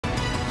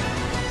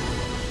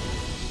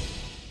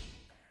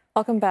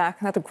Welcome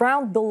back. Now, the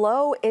ground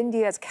below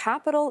India's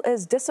capital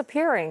is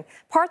disappearing.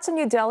 Parts of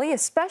New Delhi,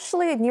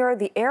 especially near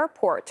the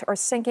airport, are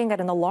sinking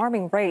at an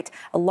alarming rate,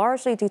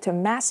 largely due to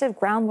massive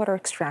groundwater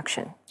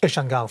extraction.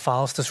 Ishan Garg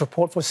files this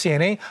report for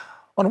CNA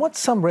on what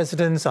some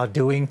residents are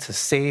doing to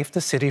save the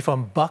city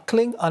from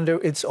buckling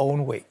under its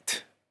own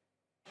weight.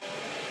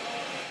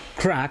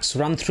 Cracks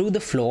run through the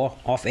floor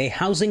of a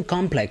housing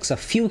complex a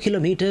few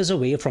kilometers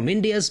away from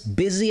India's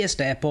busiest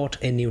airport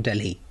in New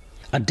Delhi.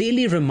 A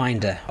daily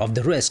reminder of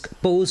the risk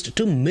posed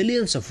to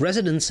millions of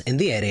residents in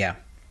the area.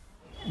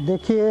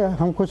 देखिए,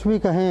 हम कुछ भी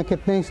कहें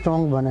कितने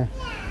strong बने,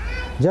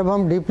 जब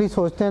हम deeply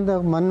सोचते हैं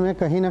तो मन में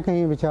कहीं ना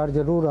कहीं विचार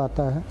जरूर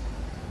आता है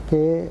कि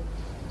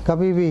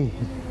कभी भी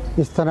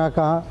इस तरह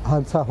का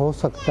हादसा हो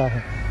सकता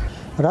है।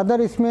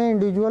 रादर इसमें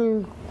इंडिविजुअल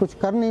कुछ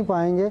कर नहीं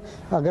पाएंगे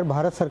अगर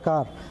भारत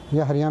सरकार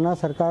या हरियाणा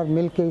सरकार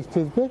मिलकर इस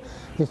चीज़ पे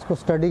इसको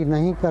स्टडी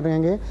नहीं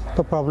करेंगे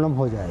तो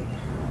प्रॉब्लम हो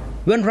जाएगी।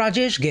 When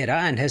Rajesh Gera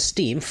and his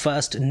team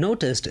first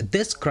noticed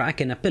this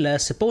crack in a pillar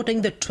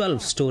supporting the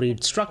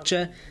 12-storied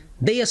structure,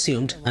 they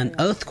assumed an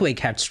earthquake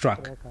had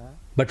struck.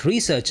 But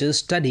researchers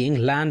studying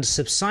land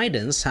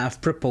subsidence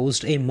have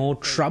proposed a more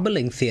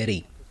troubling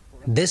theory.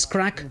 This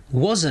crack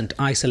wasn't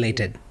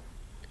isolated.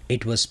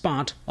 It was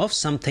part of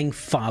something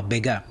far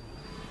bigger.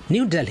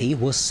 New Delhi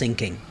was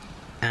sinking,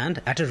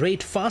 and at a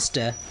rate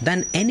faster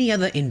than any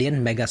other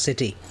Indian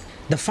megacity.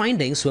 The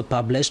findings were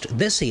published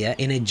this year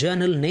in a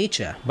journal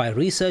Nature by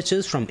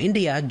researchers from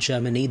India,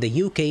 Germany,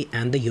 the UK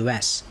and the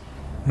US.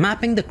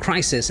 Mapping the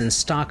crisis in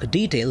stark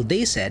detail,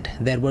 they said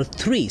there were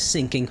 3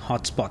 sinking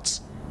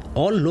hotspots,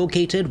 all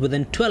located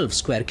within 12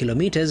 square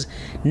kilometers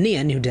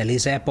near New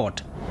Delhi's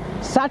airport.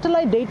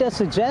 Satellite data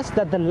suggests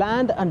that the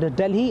land under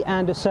Delhi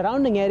and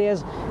surrounding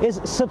areas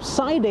is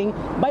subsiding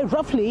by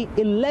roughly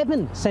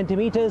 11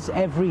 centimeters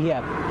every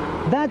year.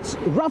 That's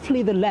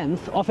roughly the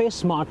length of a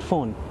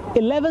smartphone.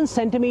 11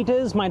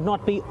 centimeters might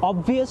not be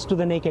obvious to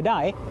the naked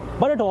eye,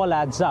 but it all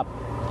adds up.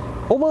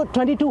 Over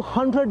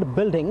 2,200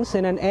 buildings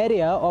in an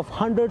area of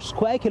 100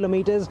 square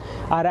kilometers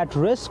are at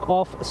risk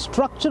of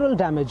structural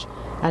damage,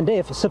 and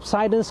if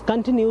subsidence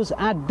continues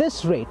at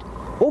this rate,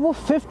 over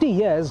 50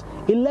 years,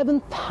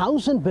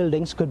 11,000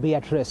 buildings could be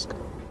at risk.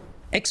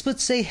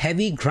 Experts say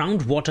heavy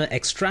groundwater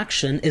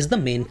extraction is the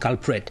main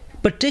culprit,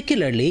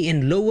 particularly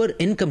in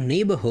lower-income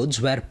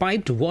neighborhoods where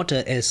piped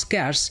water is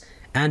scarce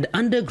and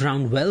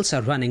underground wells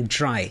are running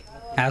dry.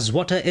 As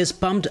water is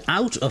pumped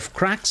out of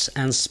cracks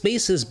and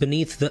spaces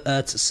beneath the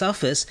Earth's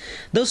surface,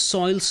 the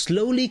soil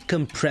slowly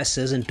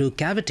compresses into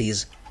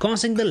cavities,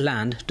 causing the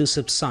land to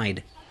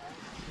subside.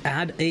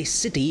 Add a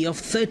city of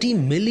 30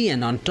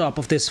 million on top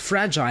of this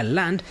fragile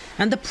land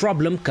and the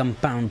problem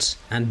compounds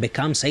and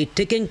becomes a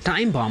ticking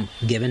time bomb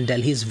given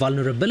Delhi's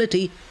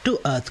vulnerability to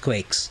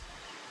earthquakes.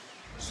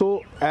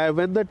 So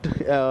when that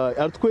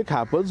earthquake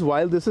happens,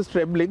 while this is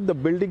trembling, the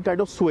building kind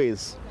of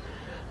sways.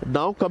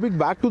 Now coming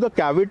back to the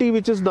cavity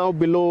which is now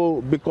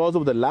below because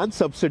of the land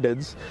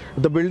subsidence,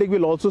 the building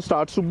will also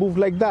start to move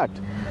like that.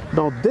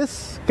 Now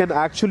this can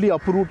actually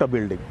uproot a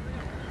building.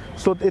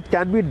 So it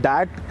can be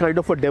that kind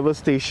of a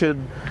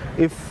devastation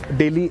if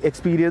Delhi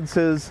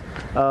experiences,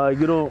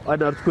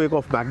 an earthquake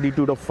of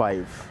magnitude of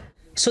 5.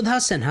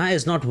 Sudha Sinha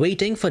is not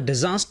waiting for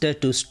disaster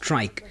to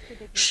strike.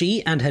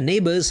 She and her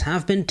neighbors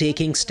have been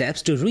taking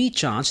steps to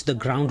recharge the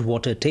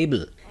groundwater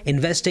table,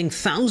 investing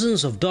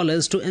thousands of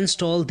dollars to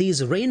install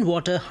these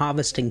rainwater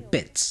harvesting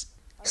pits.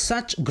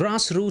 Such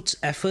grassroots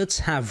efforts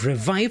have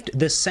revived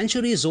the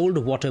centuries-old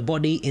water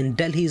body in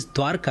Delhi's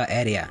Dwarka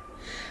area,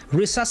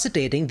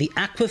 resuscitating the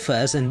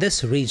aquifers in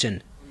this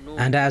region.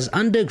 And as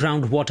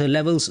underground water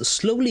levels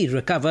slowly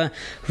recover,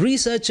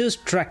 researchers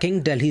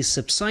tracking Delhi's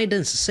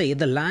subsidence say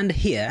the land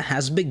here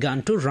has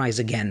begun to rise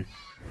again.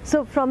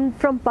 So from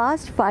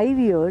past 5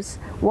 years,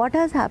 what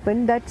has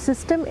happened, that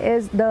system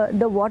is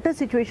the water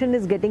situation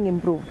is getting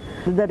improved.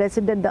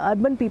 The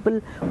urban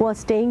people who are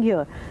staying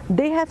here,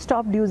 they have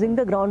stopped using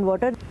the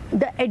groundwater.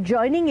 The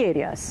adjoining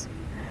areas,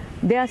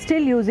 they are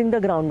still using the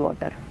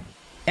groundwater.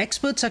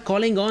 Experts are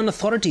calling on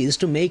authorities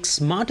to make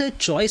smarter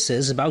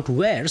choices about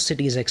where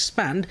cities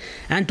expand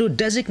and to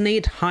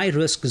designate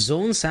high-risk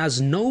zones as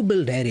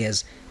no-build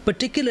areas,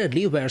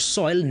 particularly where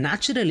soil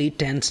naturally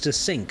tends to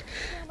sink.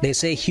 They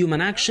say human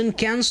action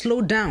can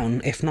slow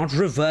down, if not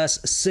reverse,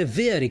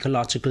 severe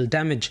ecological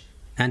damage,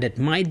 and it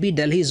might be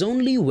Delhi's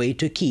only way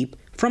to keep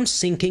from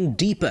sinking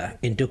deeper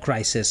into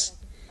crisis.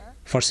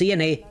 For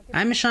CNA,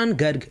 I'm Ishan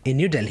Garg in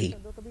New Delhi.